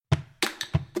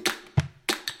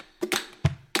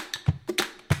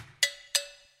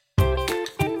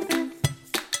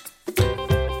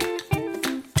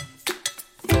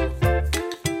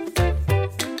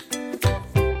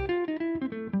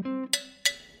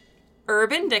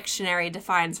Urban Dictionary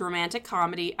defines romantic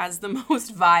comedy as the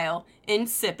most vile,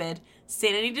 insipid,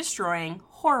 sanity-destroying,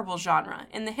 horrible genre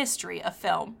in the history of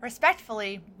film.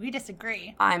 Respectfully, we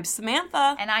disagree. I'm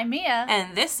Samantha. And I'm Mia.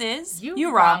 And this is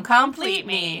You Rom-Complete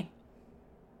Me.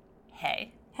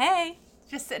 Hey. Hey.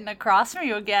 Just sitting across from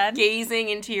you again. Gazing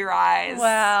into your eyes.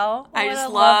 Wow. I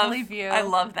just lovely view. I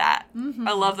love that. Mm-hmm.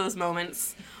 I love those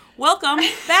moments. Welcome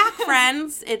back,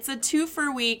 friends. It's a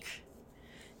 2-for-week.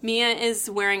 Mia is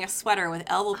wearing a sweater with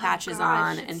elbow patches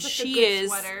on, and she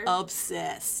is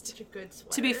obsessed. Such a good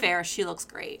sweater. To be fair, she looks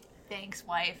great. Thanks,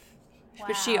 wife. Wow.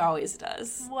 But she always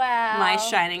does. Wow. My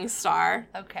shining star.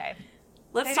 Okay.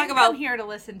 Let's talk about come here to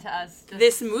listen to us. Just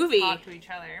this movie. Talk to each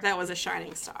other. That was a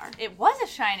shining star. It was a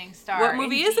shining star. What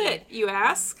movie is indeed. it, you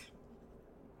ask?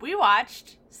 We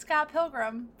watched Scott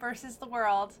Pilgrim versus the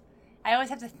World. I always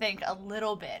have to think a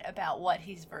little bit about what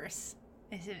he's verse.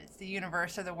 Is it the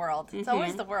universe or the world? It's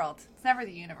always the world. It's never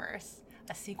the universe.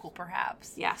 A sequel,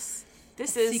 perhaps. Yes.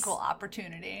 This is is sequel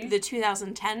opportunity. The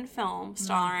 2010 film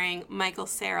starring Michael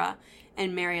Cera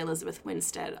and Mary Elizabeth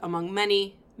Winstead, among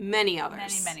many, many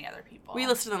others. Many other people. We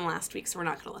listed them last week, so we're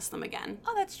not going to list them again.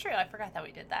 Oh, that's true. I forgot that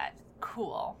we did that.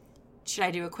 Cool. Should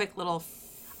I do a quick little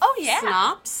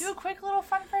synopsis? Do a quick little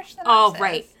fun fresh synopsis. Oh,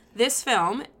 right. This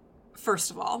film,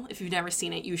 first of all, if you've never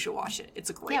seen it, you should watch it. It's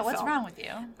a great film. Yeah, what's wrong with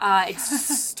you?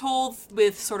 It's told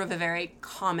with sort of a very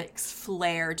comics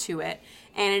flair to it.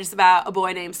 And it is about a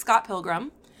boy named Scott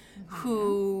Pilgrim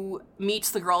who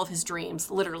meets the girl of his dreams,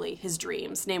 literally his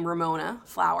dreams, named Ramona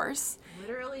Flowers.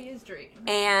 Literally his dream.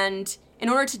 And in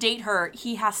order to date her,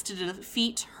 he has to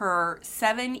defeat her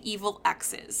 7 evil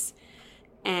exes.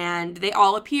 And they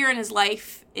all appear in his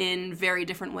life in very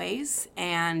different ways.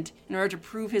 And in order to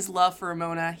prove his love for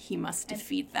Ramona, he must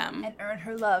defeat them. And earn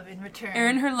her love in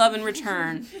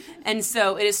return. And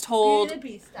so it is told Beauty and the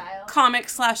Beast style.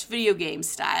 comic/video game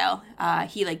style.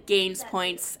 He gains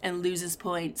points and loses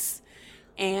points.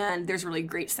 And there's really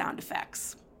great sound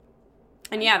effects.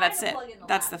 And yeah, that's it.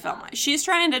 That's the film. She's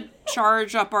trying to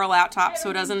charge up our laptop so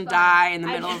it doesn't die in the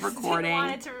middle of recording.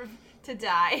 I just didn't want it to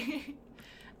die.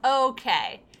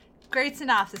 Okay. Great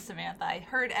synopsis, Samantha. I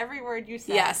heard every word you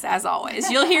said. Yes, as always.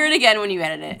 You'll hear it again when you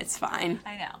edit it. It's fine.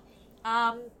 I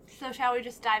know. So shall we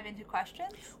just dive into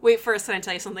questions? Wait, first, can I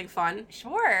tell you something fun?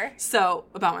 Sure. So,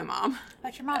 about my mom.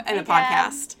 About your mom. And the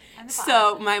podcast.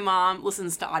 So, my mom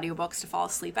listens to audiobooks to fall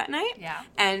asleep at night. Yeah.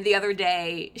 And the other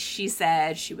day, she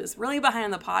said she was really behind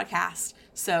on the podcast,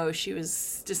 so she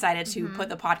decided to put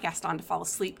the podcast on to fall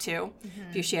asleep to,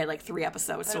 because she had 3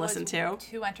 episodes to listen to.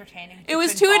 Too entertaining. It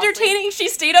was too entertaining. She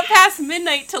stayed up past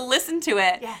midnight to listen to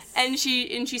it. Yes. And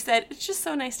she said, "It's just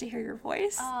so nice to hear your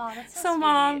voice." Oh, that's so So, sweet.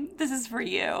 Mom, this is for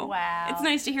you. Wow. It's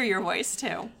nice to hear your voice,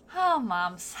 too. Oh,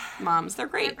 moms. Moms, they're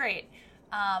great. They're great.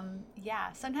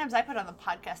 Yeah, sometimes I put on the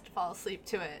podcast to fall asleep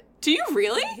to it. Do you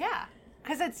really? Yeah.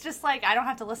 Because it's just I don't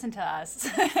have to listen to us.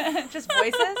 Just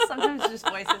voices. Sometimes just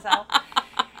voices help.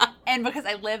 And because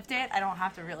I lived it, I don't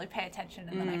have to really pay attention,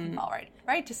 and then I can fall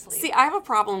right to sleep. See, I have a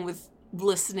problem with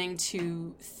listening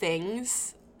to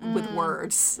things with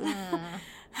words.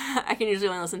 I can usually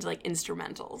only listen to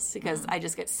instrumentals because I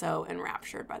just get so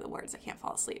enraptured by the words I can't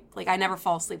fall asleep. I never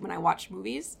fall asleep when I watch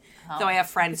movies, though I have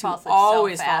friends who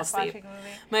always fall asleep.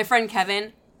 My friend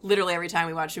Kevin, literally every time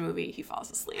we watch a movie, he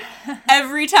falls asleep.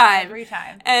 Every time. Every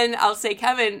time. And I'll say,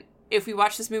 "Kevin, if we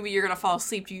watch this movie, you're going to fall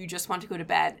asleep. Do you just want to go to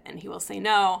bed?" And he will say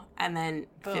no. And then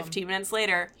 15 minutes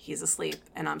later, he's asleep,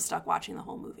 and I'm stuck watching the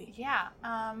whole movie. Yeah,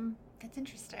 that's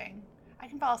interesting. I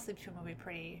can fall asleep to a movie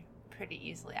pretty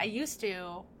easily. I used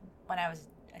to, when I was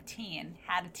a teen,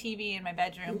 had a TV in my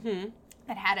bedroom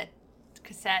that had a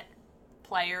cassette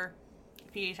player,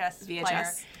 VHS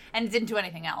player, and it didn't do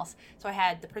anything else. So I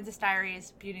had The Princess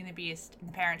Diaries, Beauty and the Beast, and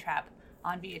The Parent Trap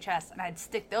on VHS, and I'd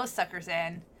stick those suckers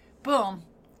in. Boom.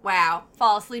 Wow.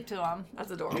 Fall asleep to them. That's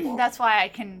adorable. That's why I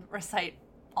can recite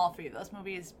all 3 of those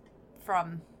movies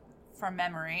from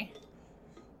memory.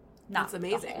 Not That's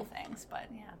amazing. The whole things, but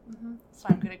yeah. So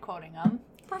I'm good at quoting them.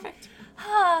 Perfect.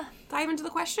 Dive into the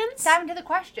questions? Dive into the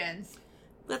questions.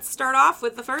 Let's start off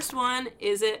with the first one.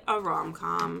 Is it a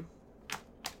rom-com?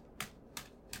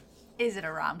 Is it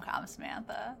a rom-com,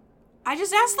 Samantha? I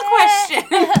just asked the question.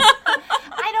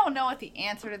 I don't know what the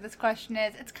answer to this question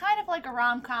is. It's kind of like a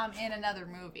rom-com in another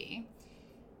movie,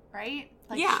 right?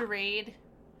 Charade.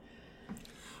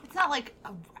 It's not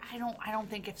I don't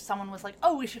think if someone was like,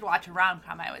 "Oh, we should watch a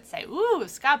rom-com," I would say, "Ooh,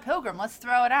 Scott Pilgrim, let's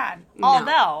throw it on." No.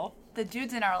 Although the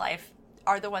dudes in our life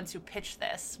are the ones who pitched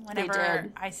this.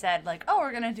 Whenever I said "Oh,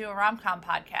 we're gonna do a rom-com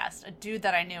podcast," a dude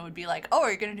that I knew would be like, "Oh,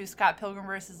 are you gonna do Scott Pilgrim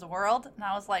versus the World?" And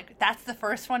I was like, "That's the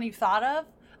first one you thought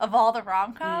of all the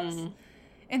rom-coms?"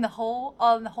 in the whole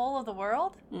of the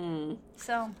world.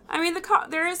 So I mean,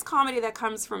 there is comedy that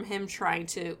comes from him trying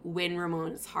to win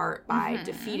Ramona's heart by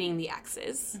defeating the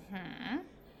exes.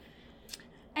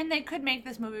 And they could make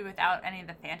this movie without any of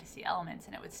the fantasy elements,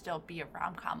 and it would still be a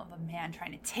rom-com of a man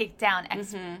trying to take down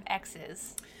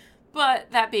exes.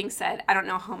 But that being said, I don't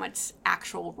know how much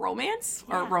actual romance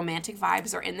or romantic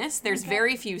vibes are in this. There's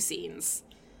very few scenes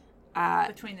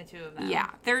between the two of them. Yeah,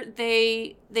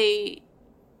 they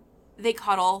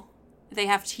cuddle. They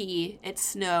have tea. It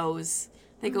snows.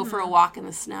 They go for a walk in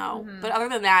the snow. But other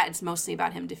than that, it's mostly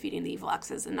about him defeating the evil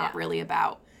exes and not really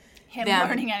about him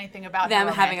learning anything about them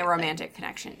having a romantic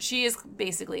connection. She is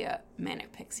basically a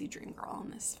manic pixie dream girl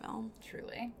in this film.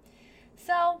 Truly.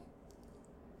 So,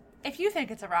 if you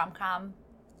think it's a rom-com,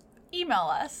 email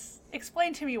us.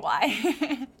 Explain to me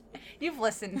why. You've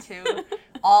listened to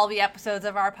all the episodes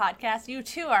of our podcast. You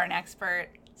too are an expert.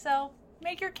 So,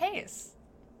 make your case.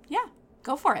 Yeah,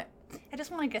 go for it. I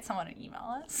just want to get someone to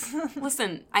email us.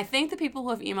 Listen, I think the people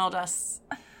who have emailed us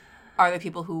are the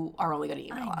people who are only going to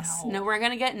email us. No, we're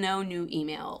going to get no new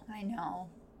email. I know.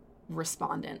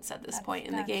 Respondents at this point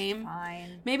in the game.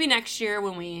 Fine. Maybe next year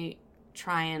when we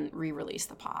try and re-release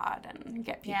the pod and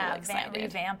get people excited.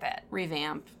 Revamp it.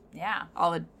 Revamp. Yeah.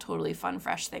 All the totally fun,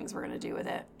 fresh things we're going to do with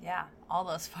it. Yeah. All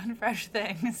those fun, fresh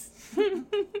things.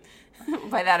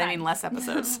 By that, I mean less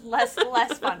episodes. less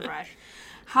fun, fresh.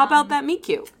 How about that meet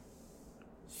cute?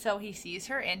 So he sees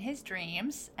her in his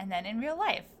dreams, and then in real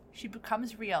life, she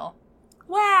becomes real.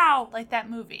 Wow. Like that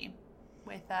movie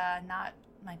with not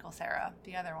Michael Cera,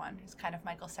 the other one, who's kind of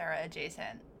Michael Cera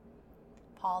adjacent.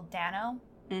 Paul Dano.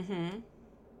 Mm-hmm.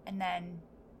 And then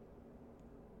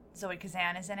Zoe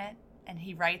Kazan is in it, and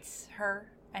he writes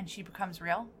her, and she becomes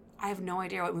real. I have no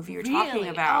idea what movie you're talking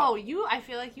about. Oh, I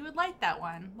feel like you would like that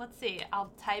one. Let's see.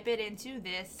 I'll type it into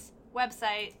this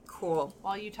website. Cool.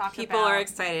 While you talk People are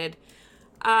excited.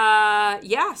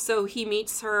 Yeah, so he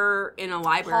meets her in a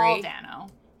library. Paul Dano.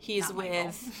 He's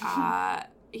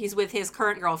with his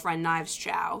current girlfriend, Knives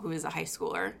Chow, who is a high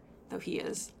schooler, though he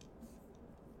is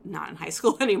not in high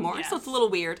school anymore, so it's a little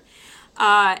weird.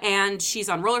 And she's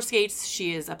on roller skates.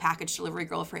 She is a package delivery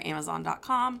girl for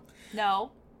Amazon.com.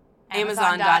 No.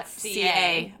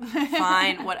 Amazon.ca.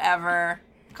 Fine, whatever.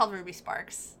 Called Ruby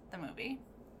Sparks, the movie.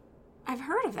 I've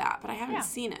heard of that, but I haven't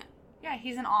seen it. Yeah,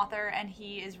 he's an author, and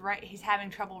he's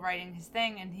having trouble writing his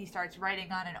thing, and he starts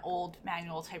writing on an old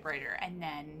manual typewriter, and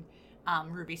then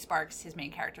Ruby Sparks, his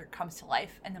main character, comes to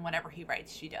life, and then whatever he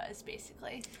writes, she does,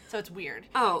 basically. So it's weird.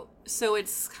 Oh, so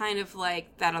it's kind of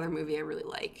like that other movie I really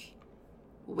like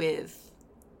with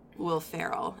Will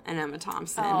Ferrell and Emma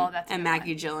Thompson and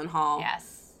Maggie Gyllenhaal.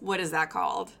 Yes. What is that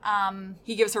called?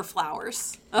 He gives her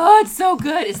flowers. Oh, it's so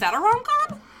good. Is that a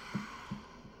rom-com?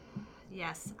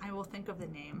 Yes, I will think of the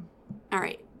name. All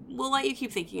right. We'll let you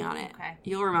keep thinking on it. Okay.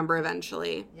 You'll remember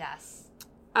eventually. Yes.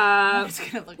 I'm just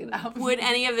going to look it up. Would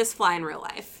any of this fly in real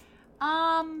life?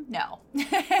 No.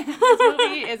 This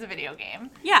movie is a video game.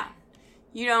 Yeah.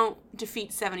 You don't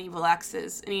defeat 7 evil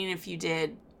exes. I mean, if you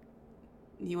did,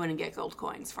 you wouldn't get gold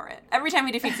coins for it. Every time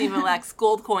he defeats an evil ex,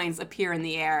 gold coins appear in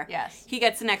the air. Yes. He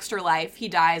gets an extra life. He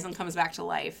dies and comes back to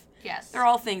life. Yes. They're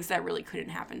all things that really couldn't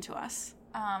happen to us.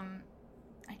 I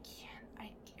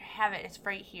have it. It's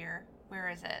right here. Where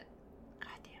is it?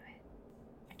 God damn it.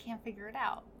 I can't figure it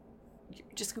out.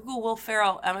 Just Google Will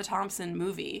Ferrell, Emma Thompson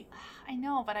movie. I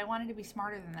know, but I wanted to be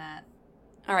smarter than that.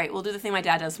 All right, we'll do the thing my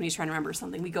dad does when he's trying to remember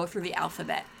something. We go through the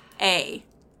alphabet. A.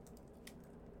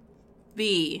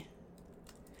 B.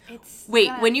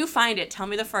 When you find it, tell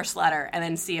me the first letter and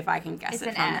then see if I can guess it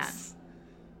from that.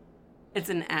 It's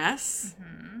an S.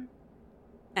 Mm-hmm.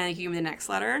 And you give me the next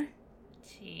letter.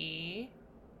 T.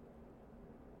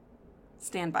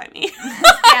 Stand by me.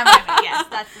 Stand by me. Yes,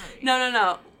 that's the movie.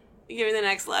 No. You give me the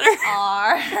next letter.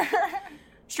 R.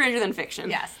 Stranger Than Fiction.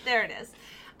 Yes, there it is.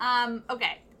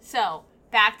 Okay, so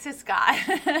back to Scott.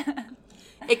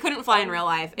 It couldn't fly in real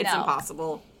life. It's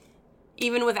impossible.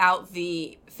 Even without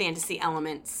the fantasy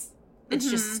elements, it's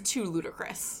just too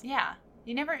ludicrous. Yeah.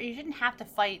 You didn't have to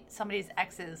fight somebody's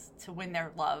exes to win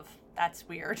their love. That's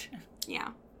weird. Yeah.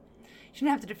 You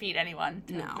shouldn't have to defeat anyone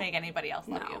to make anybody else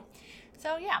love you.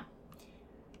 So, yeah.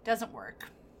 Doesn't work.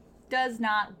 Does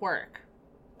not work.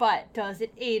 But does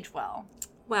it age well?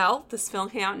 Well, this film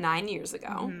came out 9 years ago.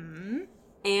 Mm-hmm.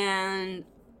 And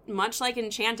much like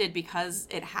Enchanted, because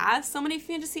it has so many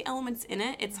fantasy elements in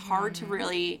it, it's hard to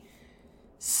really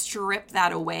strip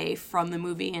that away from the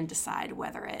movie and decide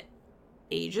whether it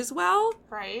ages well.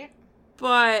 Right.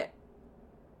 But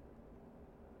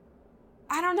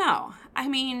I don't know. I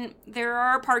mean, there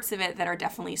are parts of it that are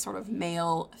definitely sort of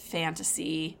male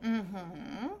fantasy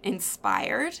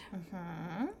inspired.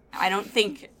 I don't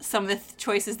think some of the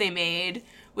choices they made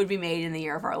would be made in the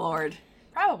year of our Lord.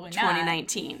 Probably not.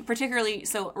 2019. Particularly,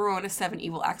 so Ramona's 7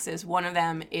 Evil Exes, one of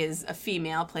them is a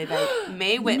female played by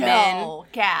Mae Whitman. No.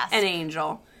 Gasp. An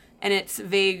angel. And it's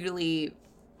vaguely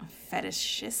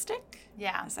fetishistic?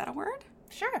 Yeah. Is that a word?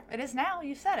 Sure, it is now.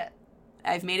 You said it.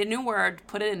 I've made a new word,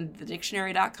 put it in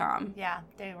thedictionary.com. Yeah,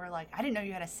 they were like, I didn't know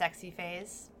you had a sexy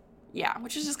phase. Yeah,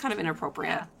 which is just kind of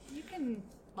inappropriate. Yeah, you can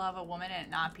love a woman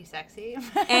and not be sexy.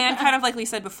 And kind of like we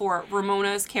said before,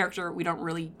 Ramona's character, we don't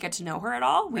really get to know her at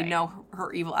all. We Right. know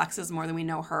her evil exes more than we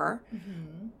know her.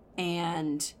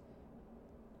 And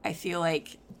I feel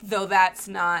like, though that's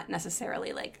not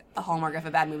necessarily like a hallmark of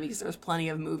a bad movie, because there's plenty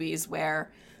of movies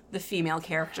where the female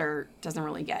character doesn't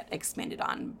really get expanded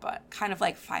on, but kind of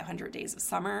like 500 Days of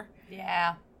Summer.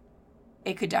 Yeah.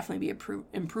 It could definitely be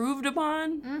improved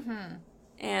upon.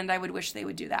 And I would wish they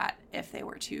would do that if they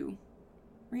were to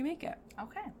remake it.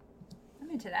 Okay. I'm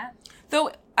into that.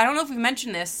 Though, I don't know if we've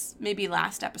mentioned this, maybe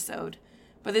last episode,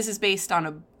 but this is based on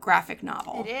a graphic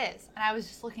novel. It is. And I was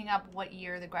just looking up what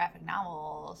year the graphic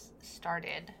novels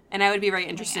started. And I would be very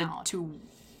interested out. to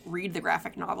read the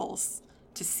graphic novels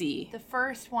to see The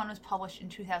first one was published in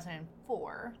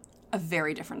 2004. a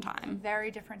very different time. Very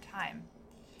different time.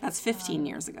 That's 15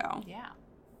 years ago. Yeah.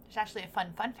 There's actually a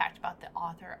fun fact about the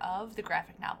author of the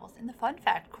graphic novels in the fun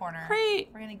fact corner. Great.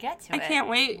 We're going to get to I it. can't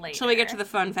wait later. till we get to the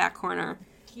fun fact corner.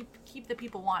 Keep the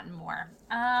people wanting more.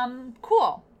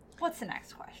 Cool. What's the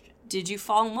next question? Did you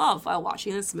fall in love while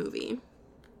watching this movie?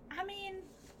 I mean,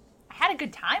 I had a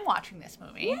good time watching this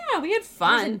movie. Yeah, we had It was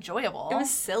fun. enjoyable. It was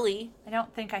silly. I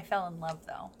don't think I fell in love,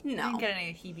 though. No. I didn't get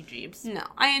any heebie-jeebs. No,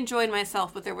 I enjoyed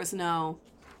myself, but there was no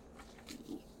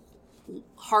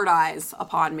hard eyes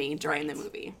upon me during the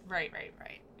movie. Right.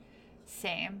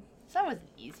 Same. So that was an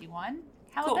easy one.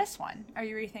 How Cool. about this one? Are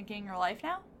you rethinking your life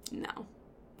now? No.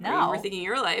 No. Are you rethinking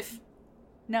your life?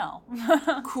 No.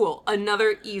 Cool.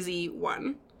 Another easy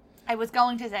one. I was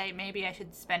going to say maybe I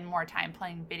should spend more time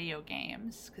playing video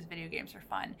games, because video games are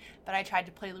fun. But I tried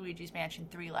to play Luigi's Mansion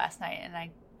 3 last night, and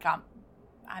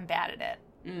I'm bad at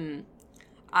it.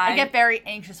 I get very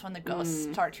anxious when the ghosts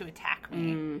start to attack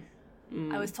me.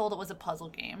 I was told it was a puzzle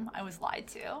game. I was lied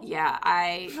to. Yeah,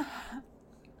 I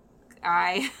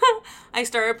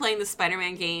started playing the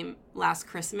Spider-Man game last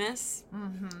Christmas.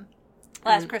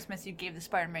 Last Christmas, you gave the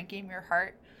Spider-Man game your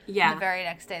heart. Yeah. And the very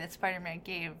next day, that Spider-Man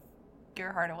gave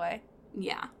your heart away.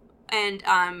 Yeah. And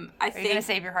Are you going to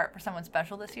save your heart for someone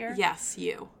special this year? Yes,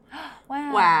 you.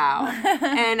 Wow.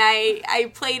 And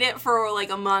I played it for like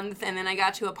a month, and then I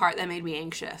got to a part that made me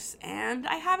anxious. And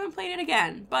I haven't played it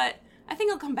again, but I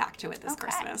think I'll come back to it this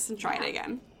Christmas and try it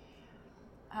again.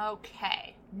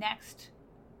 Okay. Next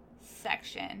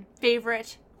section.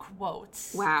 Favorite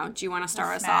quotes. Wow. Do you want to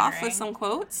start us off with some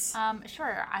quotes?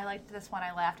 Sure. I liked this one.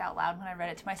 I laughed out loud when I read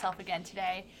it to myself again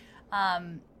today.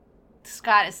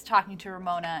 Scott is talking to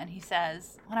Ramona, and he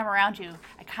says, when I'm around you,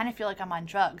 I kind of feel like I'm on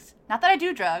drugs. Not that I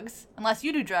do drugs, unless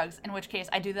you do drugs, in which case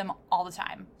I do them all the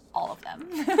time. All of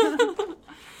them.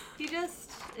 He just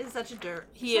is such a dork.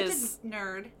 He is a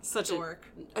nerd. Such dork.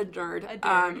 a nerd. A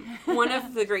nerd. One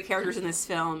of the great characters in this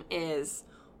film is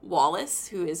Wallace,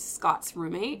 who is Scott's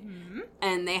roommate.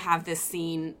 And they have this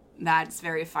scene that's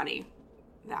very funny.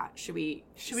 Should we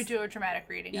do a dramatic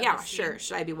reading of Yeah, this scene? sure.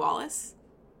 Should I be Wallace?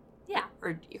 Yeah.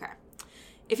 Or okay.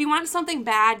 If you want something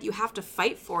bad, you have to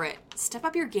fight for it. Step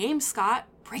up your game, Scott.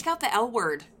 Break out the L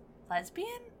word.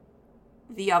 Lesbian?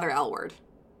 The other L word.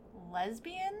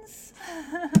 Lesbians?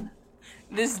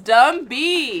 This dumb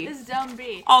bee. This dumb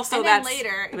bee. Also, and then that's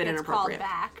later a it bit gets called inappropriate.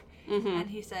 back, and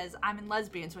he says, "I'm in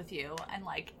lesbians with you." And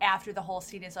like after the whole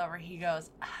scene is over, he goes,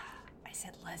 "I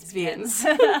said lesbians."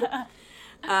 And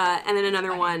then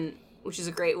another one, which is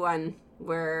a great one,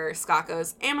 where Scott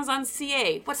goes, Amazon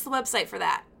CA. What's the website for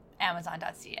that?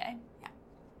 Amazon.ca. Yeah.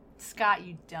 Scott,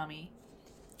 you dummy.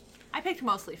 I picked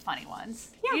mostly funny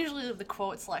ones. Yeah. I usually leave the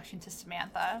quote selection to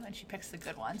Samantha, and she picks the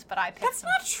good ones. But I picked That's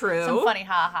not true. some funny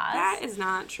ha-has. That is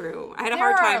not true. I had a There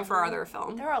hard time are- for our other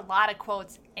film. There are a lot of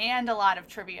quotes and a lot of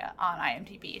trivia on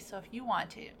IMDb, so if you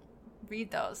want to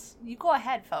read those, you go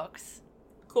ahead, folks.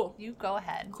 Cool. You go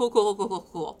ahead.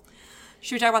 Cool.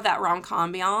 Should we talk about that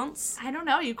rom-com ambiance? I don't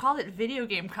know. You called it video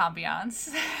game combiance.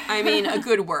 I mean, a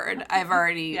good word. I've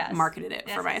already Yes. marketed it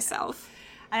Yes, for yes, myself.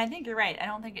 And I think you're right. I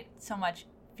don't think it so much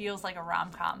feels like a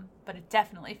rom-com, but it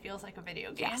definitely feels like a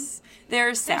video game. Yes.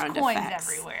 There's sound coins effects.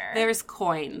 everywhere. There's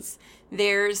coins.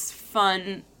 There's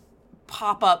fun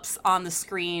pop-ups on the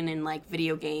screen in, like,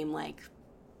 video game, like,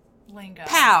 Lingo.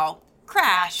 pow,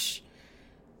 crash,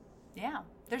 Yeah.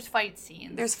 There's fight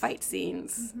scenes. There's fight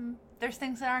scenes. Mm-hmm. There's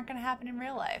things that aren't going to happen in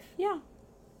real life. Yeah.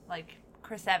 Like,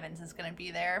 Chris Evans is going to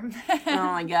be there. Oh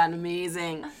my God,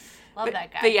 amazing. Love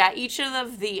that guy. But yeah, each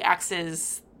of the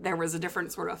exes, there was a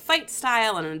different sort of fight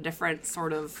style and a different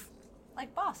sort of...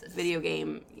 Like bosses. Video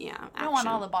game, yeah, action. You don't want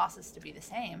all the bosses to be the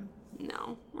same.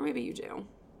 No. Or maybe you do.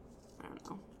 I don't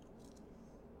know.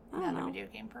 You're not a video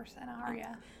game person, are you?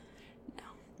 No.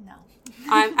 No.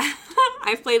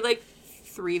 I've played like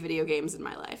 3 video games in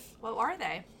my life. What are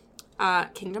they?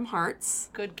 Kingdom Hearts.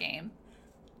 Good game.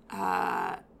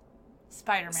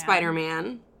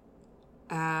 Spider-Man.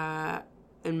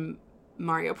 And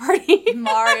Mario Party.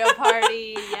 Mario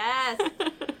Party, yes.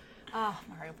 Oh,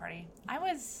 Mario Party. I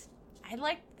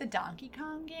liked the Donkey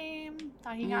Kong game,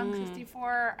 Donkey Kong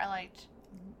 64. I liked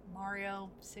Mario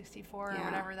 64 or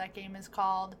whatever that game is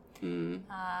called.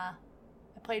 I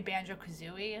played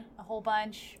Banjo-Kazooie a whole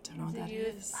bunch. Don't know what that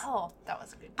is. Oh, that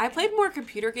was a good game. I played more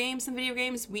computer games than video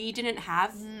games. We didn't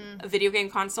have a video game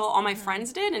console. All my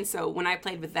friends did, and so when I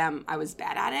played with them, I was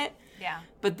bad at it. Yeah.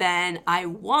 But then I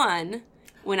won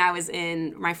when I was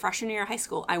in my freshman year of high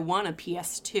school. I won a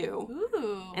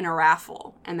PS2 in a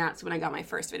raffle, and that's when I got my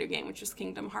first video game, which was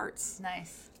Kingdom Hearts.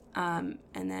 Nice. And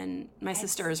then my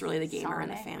sister is really the gamer in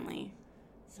the family.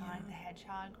 Sonic the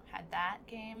Hedgehog had that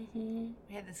game. Mm-hmm.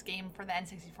 We had this game for the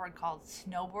N64 called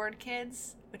Snowboard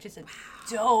Kids, which is a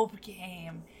dope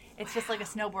game. It's just like a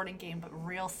snowboarding game, but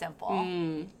real simple.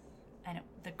 And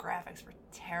the graphics were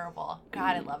terrible.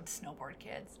 God, I loved Snowboard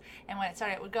Kids. And when it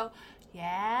started, it would go,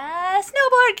 yeah,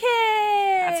 Snowboard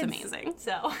Kids! That's amazing.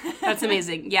 So That's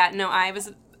amazing. Yeah, no, I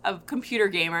was a computer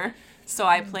gamer, so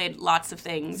I played lots of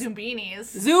things.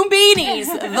 Zoombinis,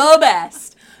 the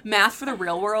best. Math for the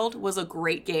Real World was a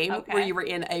great game where you were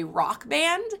in a rock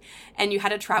band and you had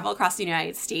to travel across the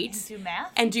United States. And do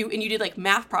math? And you did like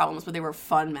math problems, but they were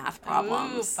fun math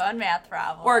problems. Ooh, fun math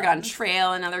problems. Oregon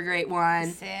Trail, another great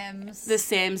one. The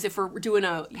Sims. If we're doing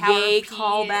a Yay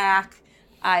callback,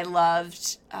 I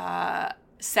loved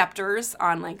Scepters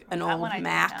on like an old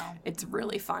Mac. It's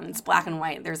really fun. It's black and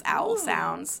white. There's owl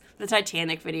sounds. The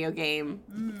Titanic video game.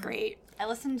 Great. I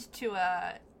listened to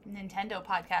a Nintendo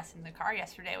podcast in the car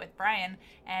yesterday with Brian,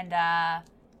 and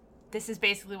this is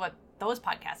basically what those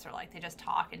podcasts are like. They just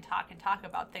talk and talk and talk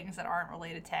about things that aren't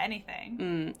related to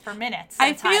anything for minutes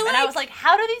at a time. And I was like,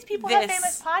 how do these people have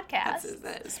famous podcasts?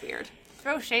 That is weird.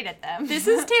 Throw shade at them. This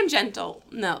is tangential.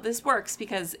 No, this works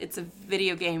because it's a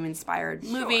video game inspired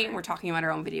movie. We're talking about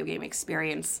our own video game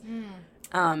experience.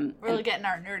 Really getting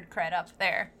our nerd cred up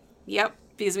there. Yep,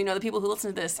 because we know the people who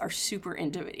listen to this are super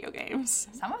into video games.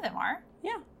 Some of them are.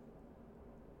 Yeah.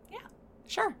 Yeah.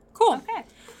 Sure. Cool. Okay.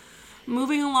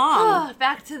 Moving along.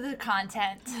 Back to the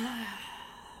content.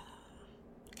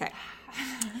 Okay.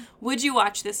 Would you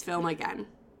watch this film again?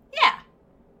 Yeah.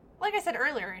 Like I said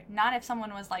earlier, not if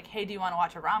someone was like, hey, do you want to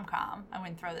watch a rom-com? I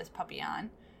wouldn't throw this puppy on.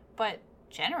 But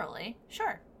generally,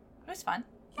 sure. It was fun.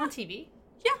 Yeah. On TV.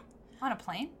 Yeah. On a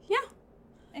plane. Yeah.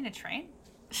 In a train.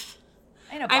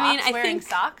 In a box wearing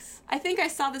socks. I think I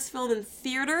saw this film in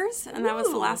theaters, and that was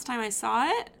the last time I saw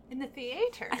it. In the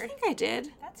theater? I think I did.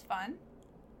 That's fun.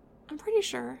 I'm pretty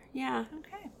sure. Yeah.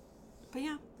 Okay. But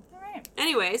yeah. All right.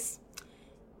 Anyways.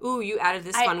 Ooh, you added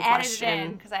this fun question. I added it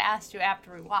in because I asked you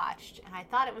after we watched, and I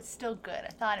thought it was still good. I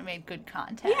thought it made good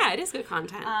content. Yeah, it is good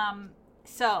content.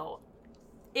 So,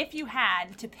 if you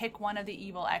had to pick one of the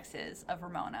evil exes of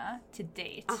Ramona to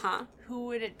date, who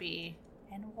would it be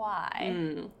and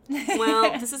why?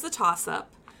 Well, this is a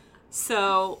toss-up.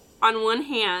 So, on one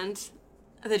hand,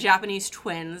 the Japanese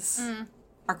twins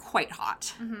are quite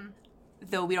hot.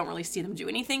 Though we don't really see them do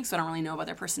anything, so I don't really know about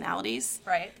their personalities.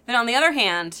 Right. But on the other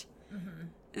hand...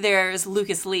 There's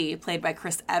Lucas Lee, played by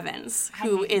Chris Evans,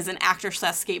 who is an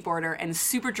actor/skateboarder and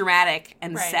super dramatic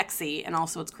and sexy, and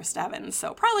also it's Chris Evans,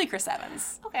 so probably Chris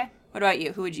Evans. Okay. What about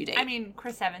you? Who would you date? I mean,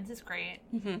 Chris Evans is great.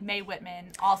 Mae Whitman,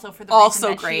 also for the reason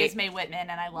that she is Mae Whitman,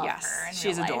 and I love her. And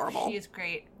she's adorable. She is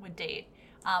great. Would date.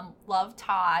 Love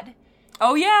Todd.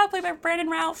 Oh yeah, played by Brandon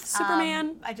Routh,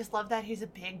 Superman. I just love that he's a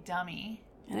big dummy.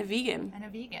 And a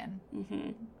vegan.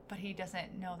 But he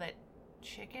doesn't know that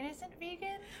chicken isn't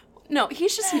vegan? No,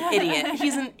 he's just an idiot.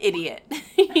 He's an idiot.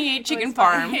 He ate chicken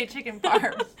parm. He ate chicken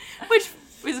parm. Which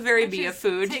was very Bia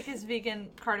food. Take his vegan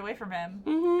card away from him.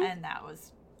 And that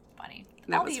was funny.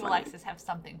 All the evil exes have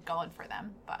something going for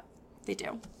them, but... They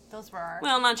do. Those were our...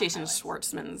 Well, not Jason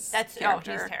Schwartzman's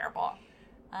character. Oh, he's terrible.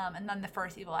 And then the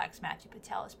first evil ex, Matthew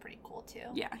Patel, is pretty cool, too.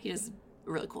 Yeah, he does a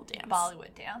really cool dance.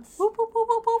 Bollywood dance. Whoop, whoop, whoop,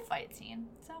 whoop, whoop. Fight scene.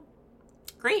 So...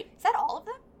 Great. Is that all of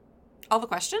them? All the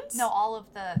questions? No, all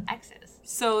of the exes.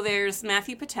 So there's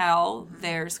Matthew Patel,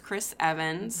 there's Chris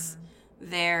Evans,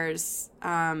 There's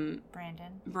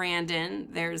Brandon.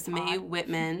 There's Mae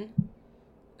Whitman.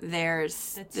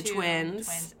 There's the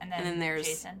twins. And then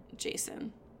there's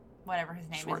Jason. Whatever his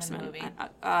name is in the movie.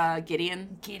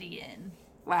 Gideon.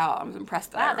 Wow, I'm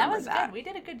impressed that I remembered that. Good. We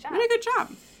did a good job.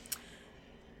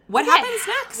 What happens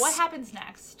next? What happens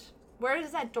next? Where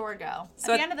does that door go?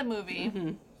 So at the end of the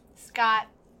movie, Scott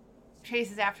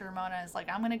chases after Ramona and is like,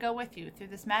 I'm going to go with you through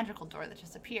this magical door that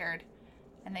just appeared.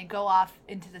 And they go off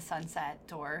into the sunset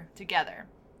door together.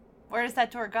 Where does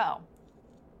that door go?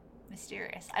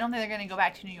 Mysterious. I don't think they're going to go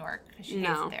back to New York because she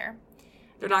hates it there.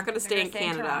 They're not going to stay in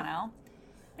Canada. Toronto.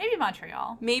 Maybe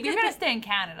Montreal. Maybe they're going to stay in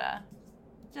Canada.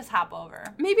 Just hop over.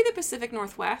 Maybe the Pacific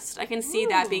Northwest. I can see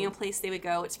that being a place they would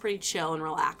go. It's pretty chill and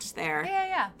relaxed there.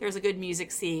 Yeah. There's a good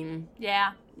music scene.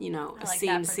 Yeah. You know, a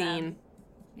scene. Them.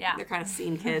 Yeah. They're kind of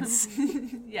scene kids.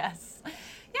 Yes.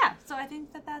 Yeah, so I think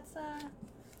that's...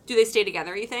 Do they stay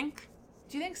together, you think?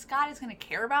 Do you think Scott is going to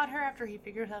care about her after he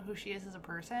figures out who she is as a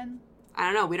person? I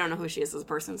don't know. We don't know who she is as a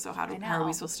person, so how are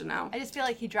we supposed to know? I just feel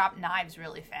like he dropped Knives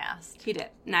really fast. He did.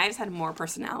 Knives had more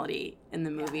personality in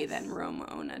the movie than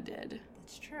Ramona did.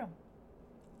 That's true.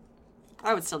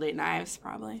 I would still date Knives,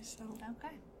 probably. So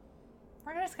okay.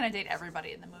 We're just going to date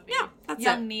everybody in the movie. Yeah, that's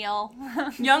Young Neil.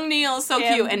 Young Neil is so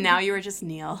cute. And now you are just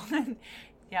Neil.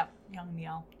 Yep, young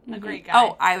Neil. A great guy.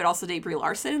 Oh, I would also date Brie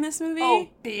Larson in this movie. Oh,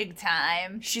 big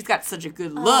time. She's got such a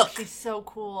good look. She's so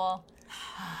cool.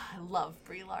 I love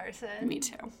Brie Larson. Me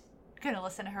too. Gonna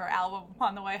listen to her album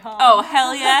on the way home. Oh,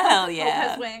 hell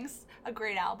yeah. Opus Wings. A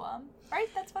great album. Right?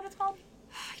 That's what it's called?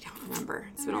 I don't remember.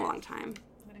 It's been a long time.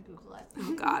 I'm gonna Google it.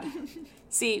 Oh, God.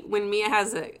 See, when Mia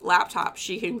has a laptop,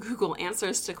 she can Google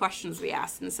answers to questions we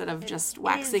ask instead of just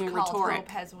waxing rhetoric.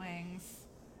 Opus Wings.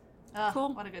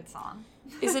 Cool. What a good song.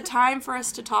 Is it time for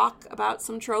us to talk about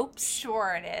some tropes?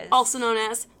 Sure it is. Also known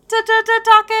as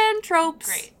talking tropes.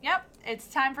 Great. Yep. It's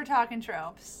time for talking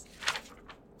tropes.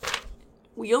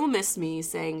 You'll miss me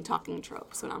saying talking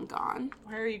tropes when I'm gone.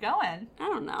 Where are you going? I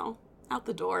don't know. Out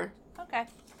the door. Okay.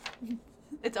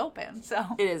 It's open, so.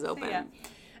 It is open.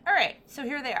 All right. So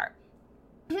here they are.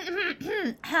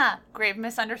 Grave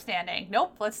misunderstanding.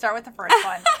 Nope. Let's start with the first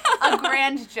one. A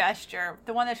grand gesture.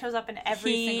 The one that shows up in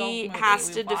every single movie. He has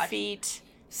to defeat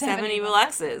 7 evil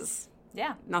exes.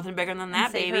 Yeah. Nothing bigger than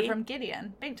that, baby. Save her from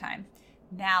Gideon. Big time.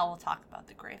 Now we'll talk about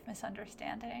the grave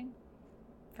misunderstanding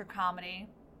for comedy.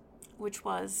 Which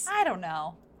was? I don't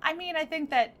know. I mean, I think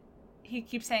that he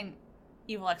keeps saying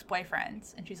evil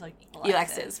ex-boyfriends, and she's like, evil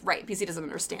exes. Right, because he doesn't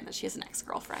understand that she has an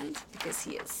ex-girlfriend, because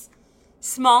he is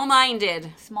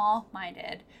small-minded.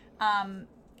 Small-minded.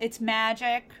 It's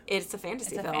magic. It's a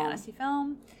fantasy film. It's a fantasy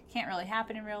film. Can't really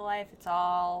happen in real life. It's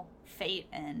all fate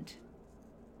and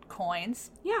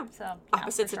coins. Yeah. So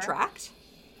opposites attract.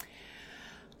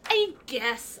 I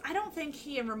guess. I don't think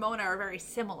he and Ramona are very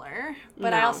similar,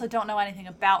 but I also don't know anything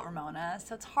about Ramona,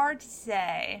 so it's hard to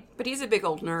say. But he's a big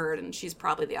old nerd, and she's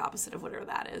probably the opposite of whatever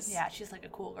that is. Yeah, she's like a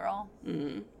cool girl.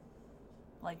 Mm-hmm.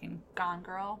 Like in Gone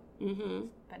Girl. Mm-hmm.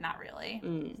 But not really.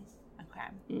 Mm. Okay.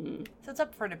 Mm-hmm. So it's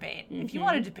up for debate. Mm-hmm. If you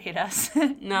want to debate us.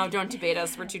 No, don't debate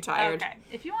us. We're too tired. Okay.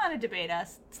 If you want to debate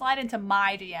us, slide into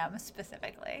my DM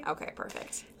specifically. Okay,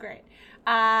 perfect. Great.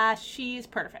 She's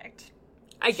perfect.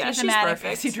 I guess she's perfect.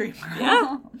 Pixie dream girl.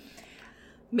 Yeah.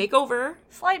 Makeover.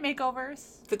 Slight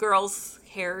makeovers. The girl's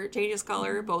hair changes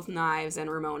color, both Knives and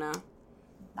Ramona.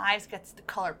 Knives gets the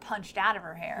color punched out of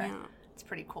her hair. Yeah. It's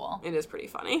pretty cool. It is pretty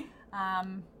funny.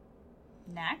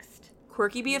 Next.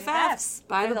 Quirky BFFs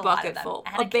by the bucketful.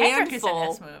 A band full.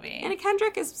 Is in this movie. Anna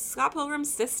Kendrick is Scott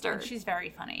Pilgrim's sister. And she's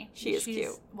very funny. She's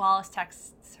cute. Wallace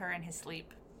texts her in his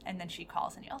sleep, and then she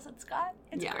calls and yells at Scott.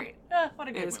 It's great. What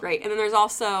a good movie. It is great. And then there's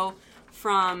also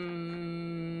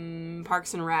from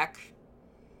Parks and Rec.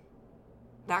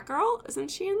 That girl?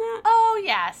 Isn't she in that? Oh,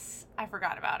 yes. I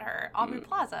forgot about her. Aubrey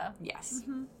Plaza. Yes.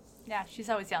 Mm-hmm. Yeah, she's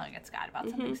always yelling at Scott about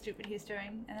something stupid he's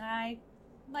doing, and I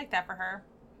like that for her.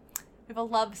 We have a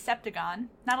love septagon,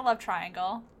 not a love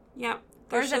triangle. Yeah.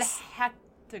 Or is it a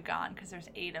hectagon, because there's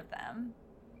 8 of them.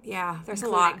 Yeah, there's a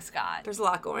lot. Scott. There's a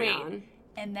lot going on.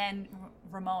 And then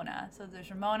Ramona. So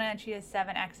there's Ramona, and she has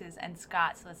 7 exes, and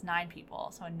Scott, so that's 9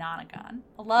 people. So a nonagon.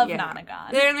 A love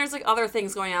nonagon. Then there's like other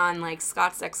things going on, like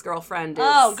Scott's ex-girlfriend is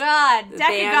God, Decagon.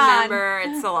 Band member.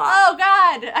 It's a lot. Oh,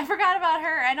 God. I forgot about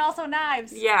her. And also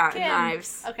Knives. Yeah, Kim.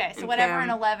 Knives. Okay, so whatever an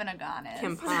 11agon is.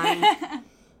 Kim Pine.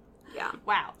 Yeah.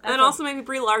 Wow. And then also maybe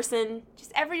Brie Larson.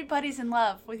 Just everybody's in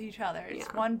love with each other.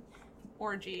 It's one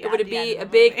orgy. It would be a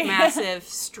big, massive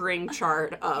string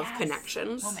chart of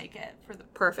connections. We'll make it for the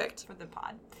for the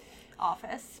pod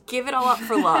office. Give it all up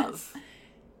for love.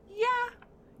 Yeah.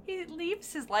 He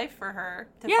leaves his life for her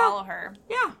to follow her.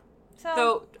 Yeah.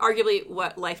 Though, arguably,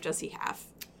 what life does he have?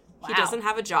 Wow. He doesn't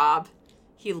have a job.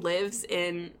 He lives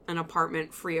in an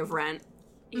apartment free of rent.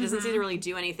 He doesn't seem to really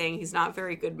do anything. He's not a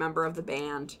very good member of the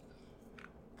band.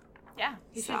 Yeah,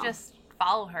 he should just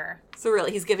follow her. So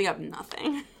really, he's giving up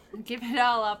nothing. Give it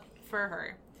all up for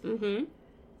her. Mm-hmm.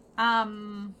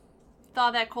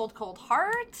 Thaw That Cold, Cold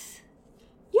Heart.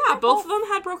 Yeah, both of them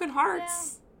had broken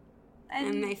hearts. Yeah.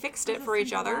 And they fixed it for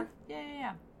each other.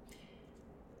 Yeah.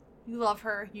 You love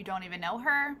her. You don't even know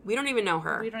her. We don't even know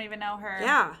her. We don't even know her.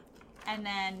 Yeah. And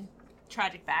then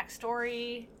tragic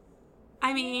backstory.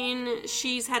 I mean,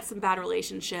 she's had some bad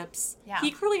relationships. Yeah.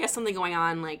 He clearly has something going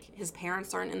on. Like, his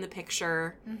parents aren't in the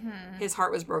picture. Mm-hmm. His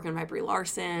heart was broken by Brie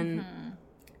Larson. Mm-hmm.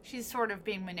 She's sort of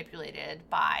being manipulated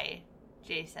by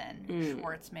Jason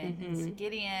Schwartzman and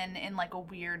Gideon in, like, a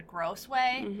weird, gross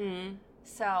way. Mm-hmm.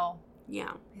 So,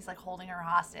 yeah. He's, like, holding her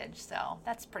hostage. So,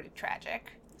 that's pretty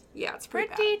tragic. Yeah, it's pretty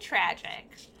bad.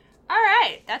 Tragic. All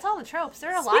right, that's all the tropes.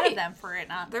 There are a lot of them for it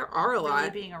not there are a really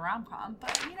lot. Being a rom-com.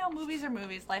 But, you know, movies are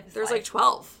movies. Life is There's life. like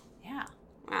 12. Yeah.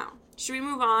 Wow. Should we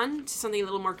move on to something a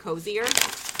little more cozier?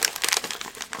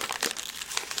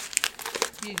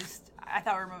 I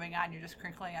thought we were moving on. You're just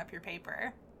crinkling up your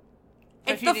paper.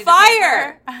 It's the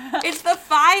fire! It's the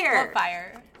fire! What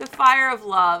fire? The fire of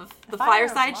love. The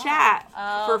fireside chat.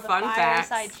 Oh, for fun facts.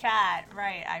 Fireside chat.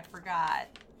 Right, I forgot.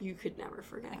 You could never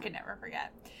forget. I could never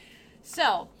forget.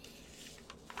 So,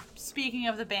 speaking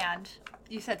of the band,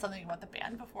 you said something about the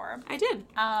band before. I did.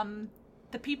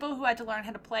 The people who had to learn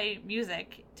how to play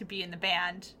music to be in the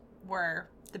band were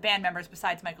the band members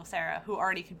besides Michael Cera, who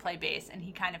already could play bass, and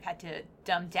he kind of had to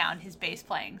dumb down his bass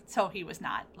playing, so he was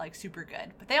not, like, super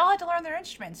good. But they all had to learn their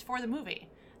instruments for the movie.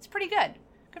 It's pretty good.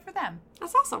 Good for them.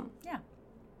 That's awesome. Yeah.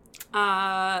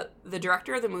 The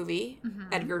director of the movie,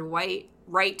 Edgar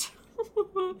Wright,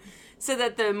 said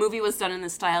that the movie was done in the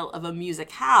style of a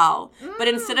musicale, but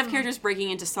instead of characters breaking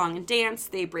into song and dance,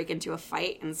 they break into a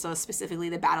fight, and so specifically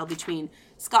the battle between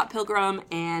Scott Pilgrim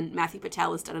and Matthew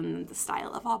Patel is done in the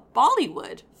style of a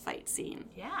Bollywood fight scene.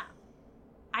 Yeah.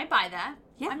 I buy that.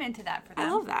 Yeah. I'm into that for them.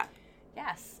 I love that.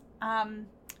 Yes. An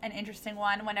interesting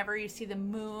one, whenever you see the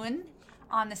moon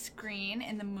on the screen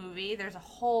in the movie, there's a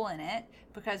hole in it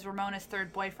because Ramona's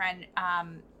third boyfriend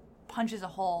punches a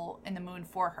hole in the moon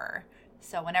for her.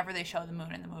 So whenever they show the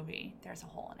moon in the movie, there's a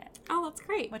hole in it. Oh, that's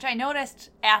great. Which I noticed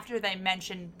after they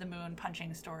mentioned the moon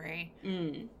punching story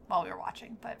while we were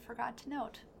watching, but forgot to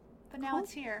note. But now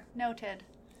it's here. Noted.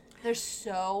 There's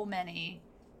so many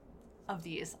of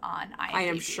these on IMDb. I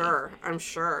am sure. I'm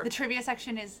sure. The trivia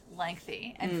section is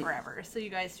lengthy and forever, so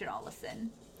you guys should all listen.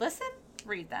 Listen?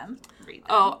 Read them.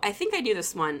 Oh, I think I knew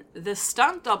this one. The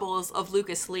stunt doubles of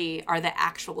Lucas Lee are the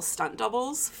actual stunt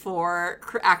doubles for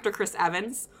actor Chris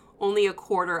Evans. Only a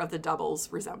quarter of the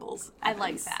doubles resembles Evans. I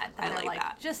like that. I like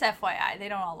that. Just FYI, they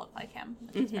don't all look like him.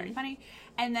 It's very funny.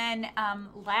 And then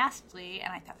lastly,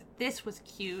 and I thought that this was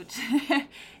cute,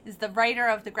 is the writer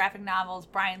of the graphic novels,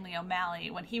 Brian Lee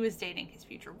O'Malley. When he was dating his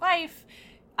future wife,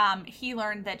 he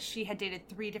learned that she had dated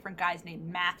 3 different guys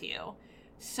named Matthew.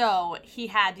 So he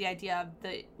had the idea of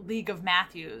the League of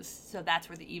Matthews. So that's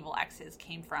where the evil exes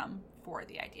came from for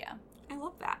the idea. I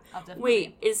love that. Wait,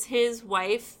 movie. Is his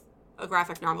wife a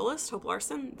graphic novelist, Hope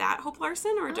Larson? That Hope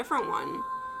Larson or a different one?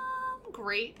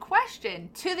 Great question.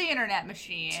 To the internet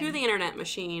machine. To the internet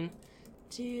machine.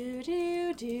 Do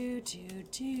do do do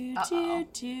do do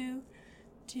do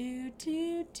do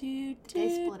do do.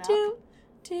 They split up.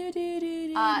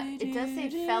 It does say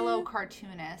fellow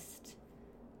cartoonist.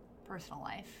 Personal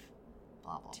life.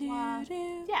 Blah blah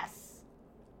blah. Yes.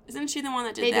 Isn't she the one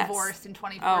that did that? They divorced in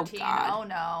 2014. Oh, God. Oh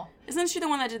no. Isn't she the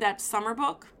one that did that summer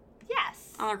book?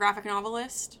 Yes. Another graphic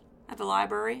novelist at the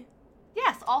library?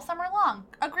 Yes, all summer long.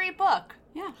 A great book.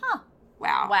 Yeah. Huh.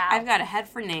 Wow. I've got a head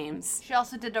for names. She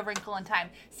also did A Wrinkle in Time.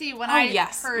 See, when I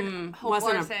heard Hope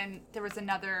wasn't Larson, there was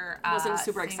another wasn't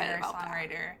super excited about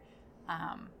songwriter,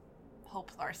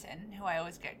 Hope Larson, who I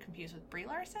always get confused with Brie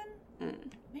Larson.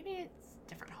 Maybe it's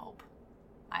different Hope.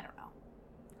 I don't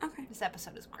know. Okay. This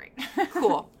episode is great.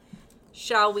 Cool.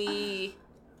 Shall we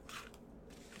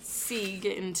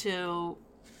get into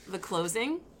the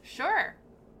closing? Sure.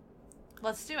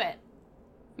 Let's do it.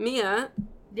 Mia.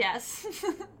 Yes.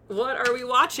 What are we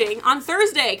watching on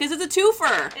Thursday? Because it's a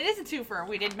twofer. It is a twofer.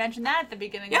 We didn't mention that at the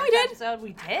beginning of the episode.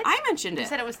 We did? I mentioned it. You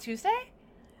said it was Tuesday?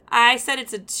 I said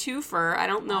it's a twofer. I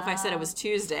don't know if I said it was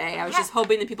Tuesday. I was just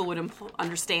hoping that people would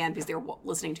understand because they were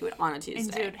listening to it on a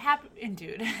Tuesday.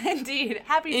 Indeed.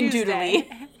 Happy Tuesday.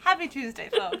 Happy Tuesday,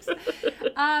 folks.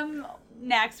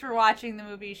 Next, we're watching the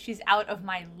movie She's Out of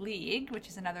My League, which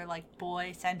is another, like,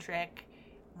 boy-centric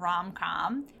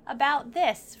rom-com about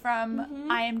this from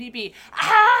IMDb.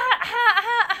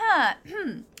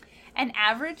 An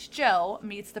average Joe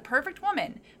meets the perfect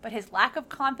woman, but his lack of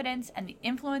confidence and the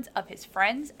influence of his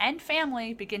friends and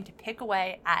family begin to pick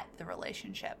away at the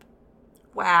relationship.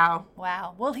 Wow.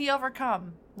 Wow. Will he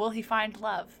overcome? Will he find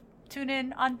love? Tune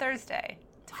in on Thursday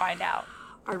to find out.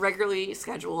 Our regularly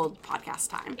scheduled podcast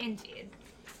time. Indeed.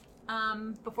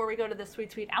 Before we go to the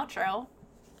sweet, sweet outro,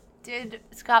 did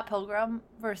Scott Pilgrim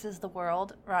versus the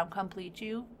World rom-com complete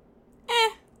you?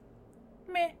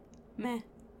 Meh.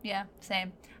 Yeah,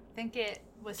 same. I think it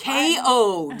was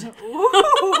KO'd.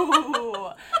 Ooh,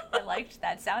 I liked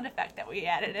that sound effect that we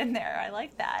added in there. I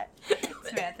like that.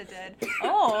 Samantha did.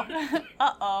 Oh,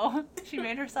 uh-oh. She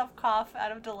made herself cough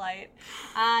out of delight.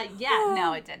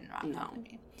 No, it didn't. No.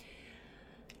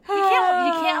 You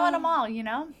can't win them all, you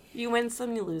know? You win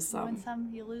some, you lose some. You win some,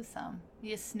 you lose some.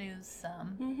 You snooze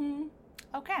some. Mm-hmm.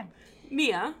 Okay.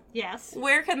 Mia. Yes?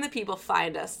 Where can the people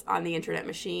find us on the internet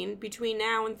machine between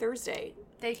now and Thursday?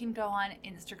 They can go on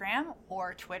Instagram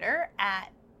or Twitter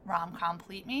at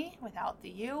romcompleteme without the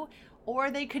U,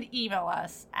 or they could email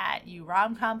us at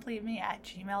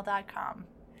youromcompleteme@gmail.com.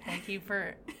 Thank you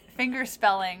for finger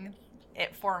spelling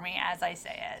it for me as I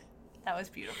say it. That was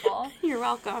beautiful. You're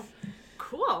welcome.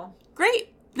 Cool.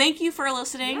 Great. Thank you for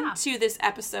listening to this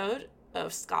episode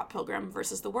of Scott Pilgrim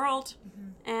versus the World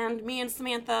and me and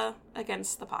Samantha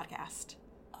against the podcast.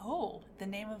 Oh, the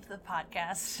name of the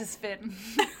podcast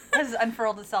has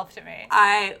unfurled itself to me.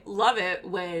 I love it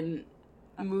when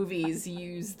movies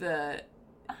use the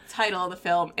title of the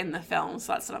film in the film,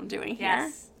 so that's what I'm doing here.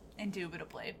 Yes,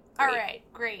 indubitably. All right,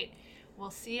 great.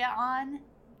 We'll see you on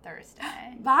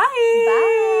Thursday. Bye.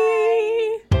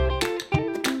 Bye.